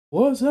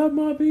What's up,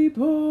 my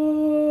peoples?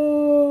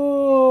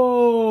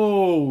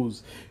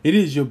 It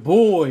is your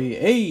boy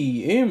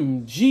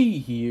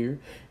AMG here,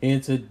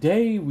 and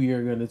today we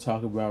are going to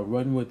talk about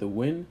Run with the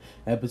Wind,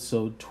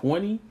 episode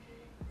 20,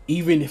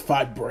 Even If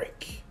I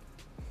Break.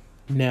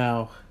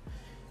 Now,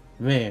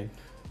 man,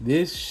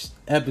 this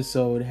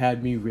episode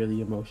had me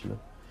really emotional.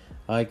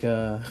 Like,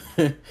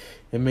 it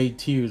made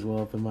tears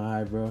well up in my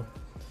eye, bro.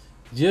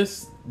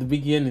 Just the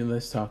beginning,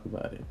 let's talk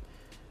about it.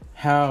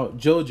 How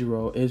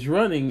Jojiro is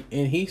running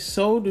and he's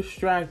so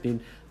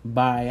distracted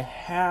by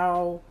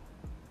how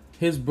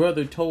his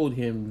brother told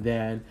him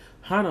that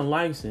Hana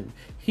likes him.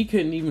 He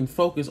couldn't even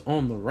focus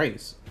on the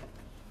race.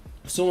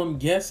 So I'm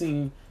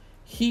guessing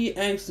he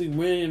actually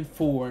went in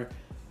for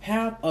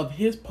half of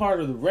his part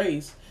of the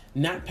race,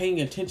 not paying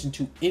attention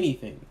to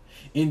anything,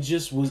 and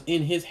just was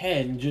in his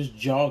head and just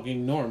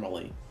jogging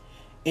normally.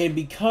 And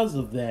because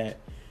of that,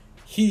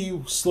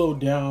 he slowed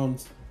down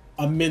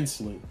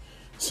immensely.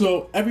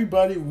 So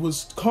everybody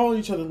was calling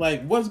each other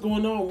like, what's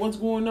going on? What's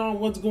going on?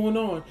 What's going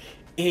on?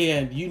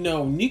 And, you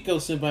know, Nico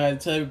Senpai had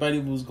to tell everybody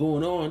what was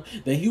going on,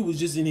 that he was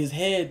just in his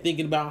head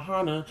thinking about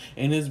Hana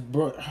and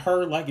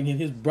her liking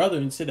his brother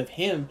instead of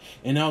him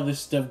and all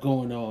this stuff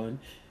going on.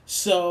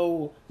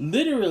 So,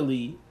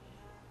 literally,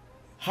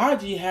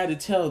 Haji had to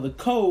tell the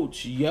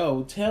coach,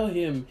 yo, tell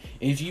him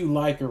if you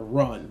like her,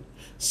 run.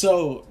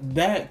 So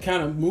that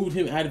kind of moved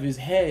him out of his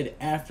head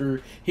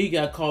after he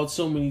got called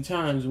so many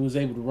times and was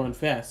able to run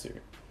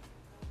faster.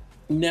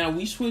 Now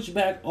we switch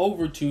back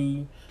over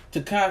to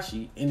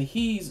Takashi, and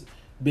he's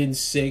been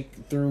sick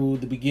through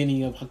the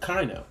beginning of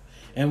Hokkaido.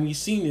 And we've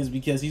seen this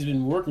because he's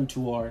been working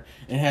too hard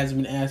and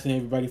hasn't been asking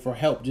everybody for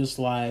help, just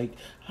like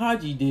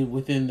Haji did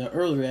within the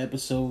earlier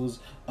episodes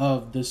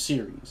of the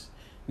series.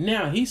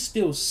 Now he's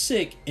still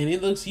sick, and he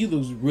looks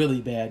really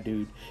bad,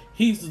 dude.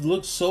 He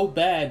looks so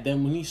bad that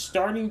when he's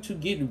starting to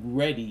get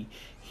ready,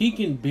 he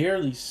can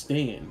barely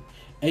stand.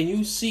 And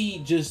you see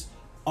just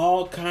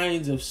all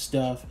kinds of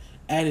stuff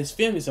at his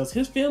family's house.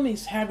 His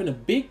family's having a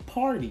big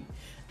party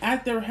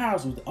at their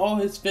house with all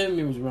his family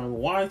members around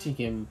watching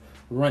him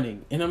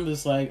running. And I'm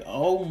just like,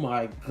 oh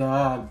my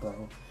god,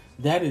 bro.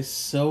 That is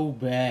so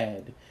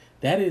bad.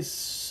 That is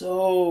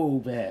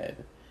so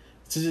bad.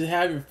 To just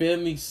have your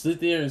family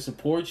sit there and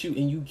support you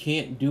and you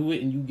can't do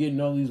it and you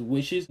getting all these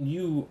wishes.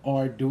 You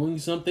are doing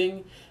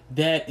something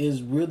that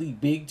is really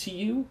big to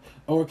you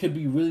or could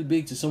be really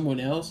big to someone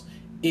else,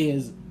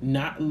 is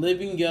not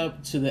living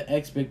up to the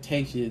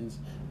expectations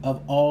of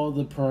all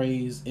the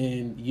praise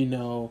and, you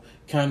know,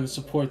 kind of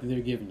support that they're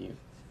giving you.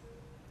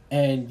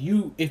 And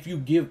if you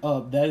give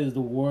up, that is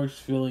the worst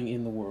feeling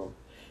in the world.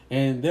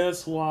 And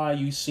that's why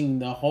you seen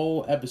the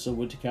whole episode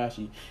with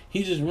Takashi.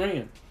 He just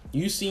ran.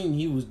 You seen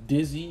he was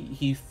dizzy,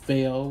 he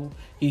fell,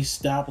 he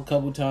stopped a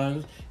couple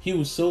times. He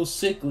was so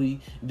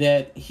sickly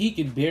that he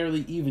could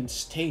barely even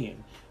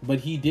stand.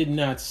 But he did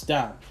not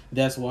stop.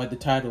 That's why the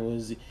title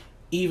is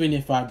Even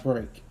If I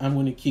Break. I'm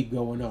going to keep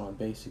going on,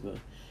 basically.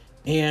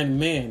 And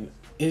man,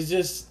 it's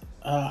just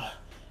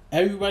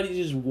everybody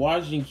just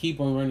watching keep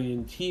on running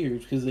in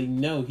tears because they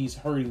know he's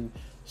hurting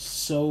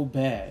so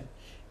bad.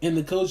 And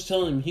the coach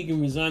telling him he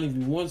can resign if he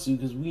wants to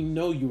because we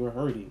know you are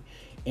hurting.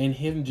 And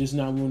him just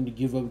not wanting to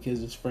give up because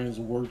his friends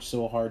worked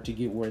so hard to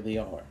get where they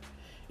are.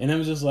 And I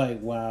was just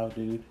like, wow,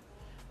 dude.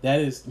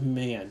 That is,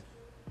 man,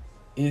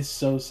 it's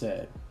so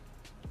sad.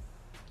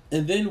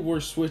 And then we're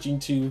switching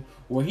to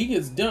where he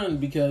gets done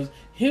because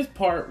his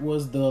part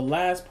was the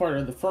last part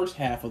of the first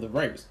half of the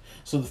race.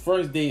 So the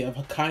first day of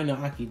Hokkaido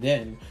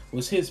Akiden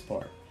was his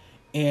part.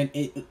 And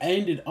it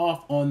ended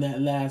off on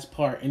that last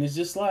part. And it's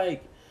just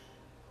like,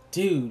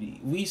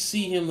 dude, we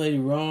see him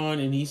later on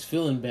and he's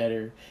feeling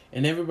better.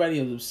 And everybody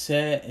is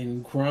upset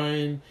and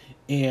crying.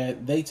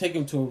 And they take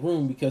him to a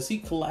room because he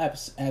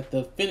collapsed at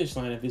the finish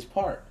line of his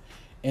part.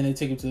 And they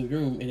take him to the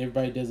room and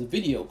everybody does a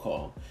video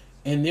call.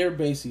 And they're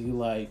basically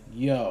like,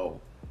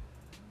 yo,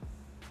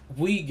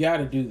 we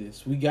gotta do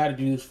this. We gotta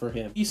do this for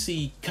him. You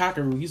see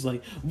Kakeru, he's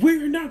like,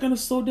 we're not gonna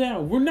slow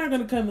down. We're not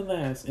gonna come in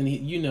last. And,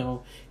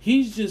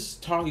 he's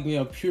just talking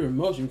about pure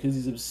emotion because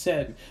he's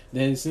upset that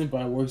his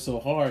senpai worked so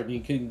hard and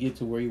he couldn't get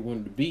to where he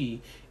wanted to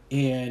be.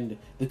 And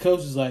the coach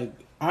is like,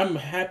 I'm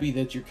happy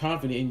that you're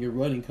confident in your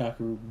running,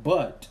 Kakeru,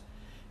 but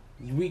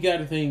we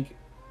gotta think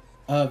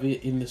of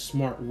it in the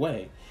smart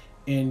way.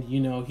 And,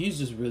 he's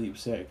just really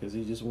upset because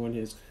he just wanted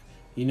his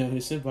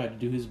senpai to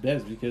do his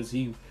best because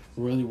he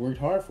really worked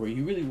hard for it.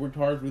 He really worked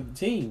hard for the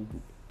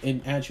team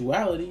in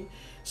actuality.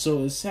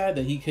 So it's sad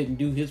that he couldn't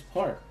do his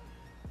part.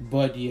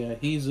 But yeah,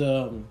 he's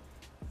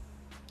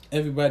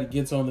everybody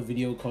gets on the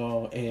video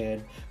call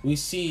and we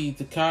see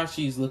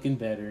Takashi's looking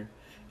better.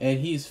 And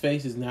his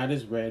face is not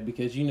as red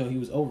because he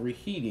was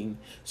overheating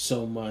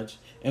so much.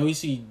 And we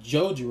see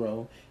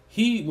Jojiro,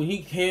 when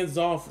he hands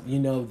off,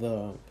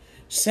 the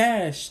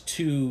sash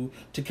to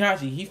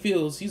Takashi,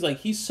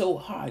 he's so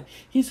hot.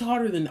 He's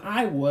hotter than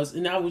I was,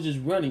 and I was just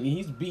running, and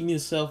he's beating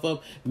himself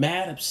up,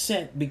 mad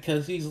upset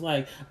because he's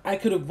like, I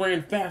could have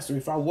ran faster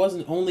if I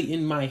wasn't only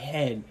in my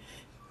head.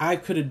 I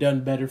could have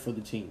done better for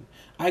the team.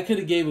 I could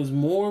have gave us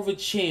more of a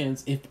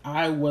chance if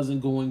I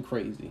wasn't going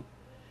crazy.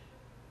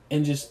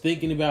 and just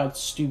thinking about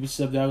stupid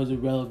stuff that was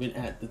irrelevant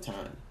at the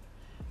time.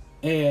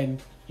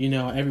 And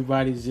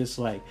everybody's just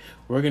like,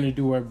 we're gonna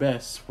do our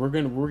best. We're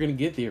gonna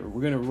get there.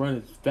 We're gonna run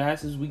as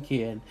fast as we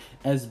can,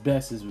 as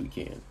best as we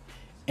can.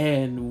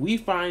 And we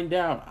find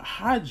out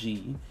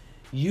Haji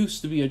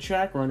used to be a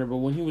track runner, but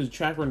when he was a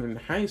track runner in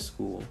high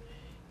school,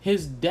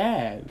 his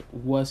dad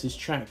was his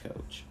track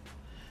coach.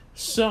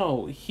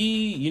 So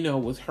he,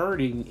 was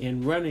hurting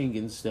and running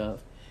and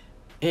stuff.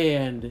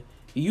 And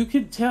you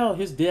could tell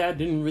his dad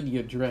didn't really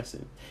address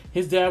it.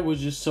 His dad was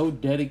just so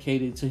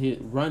dedicated to his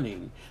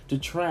running, to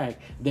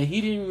track, that he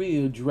didn't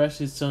really address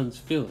his son's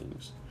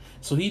feelings.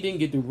 So he didn't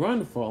get to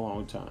run for a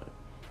long time.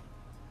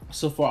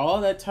 So for all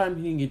that time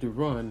he didn't get to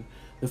run,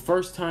 the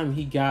first time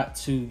he got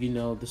to,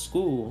 the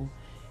school,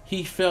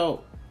 he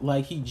felt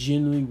like he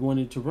genuinely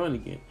wanted to run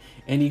again.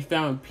 And he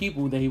found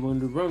people that he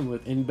wanted to run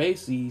with. And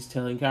basically he's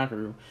telling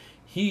Kakeru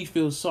he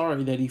feels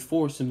sorry that he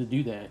forced him to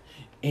do that.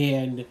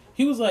 And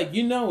he was like,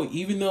 even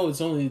though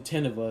it's only the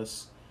 10 of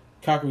us,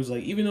 Kakeru was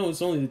like, even though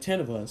it's only the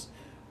 10 of us,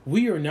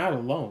 we are not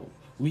alone.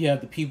 We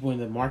have the people in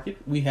the market.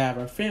 We have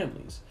our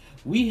families.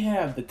 We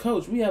have the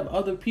coach. We have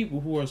other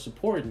people who are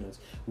supporting us.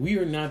 We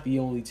are not the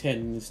only 10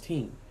 in this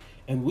team.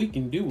 And we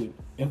can do it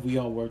if we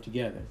all work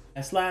together.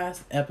 That's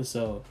last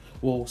episode.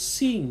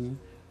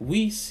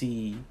 We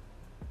see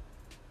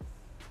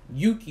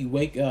Yuki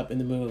wake up in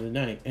the middle of the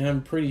night. And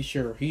I'm pretty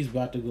sure he's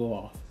about to go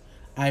off.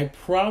 I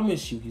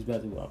promise you he's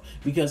about to go off.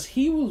 Because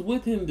he was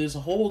with him this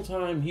whole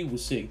time he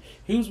was sick.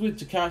 He was with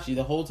Takashi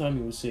the whole time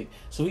he was sick.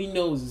 So he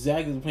knows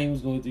exactly the pain he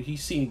was going through.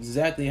 He's seen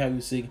exactly how he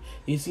was sick.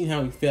 He's seen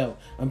how he felt.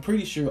 I'm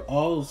pretty sure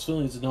all those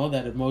feelings and all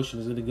that emotion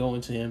is going to go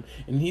into him.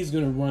 And he's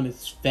going to run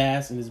as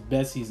fast and as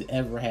best he's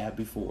ever had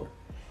before.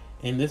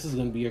 And this is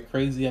going to be a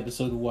crazy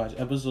episode to watch.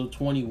 Episode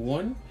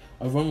 21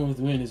 of Run With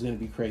Win is going to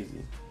be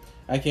crazy.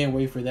 I can't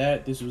wait for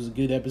that. This was a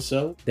good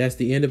episode. That's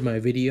the end of my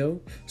video.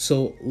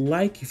 So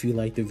like if you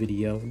like the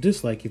video,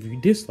 dislike if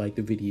you dislike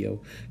the video,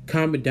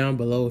 comment down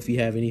below if you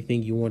have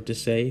anything you want to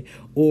say,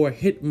 or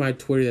hit my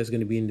Twitter that's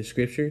going to be in the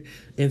description,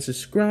 and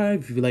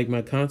subscribe if you like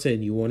my content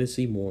and you want to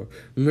see more.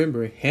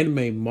 Remember,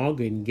 anime,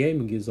 manga, and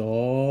gaming is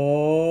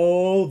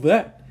all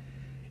that.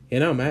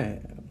 And I'm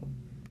out.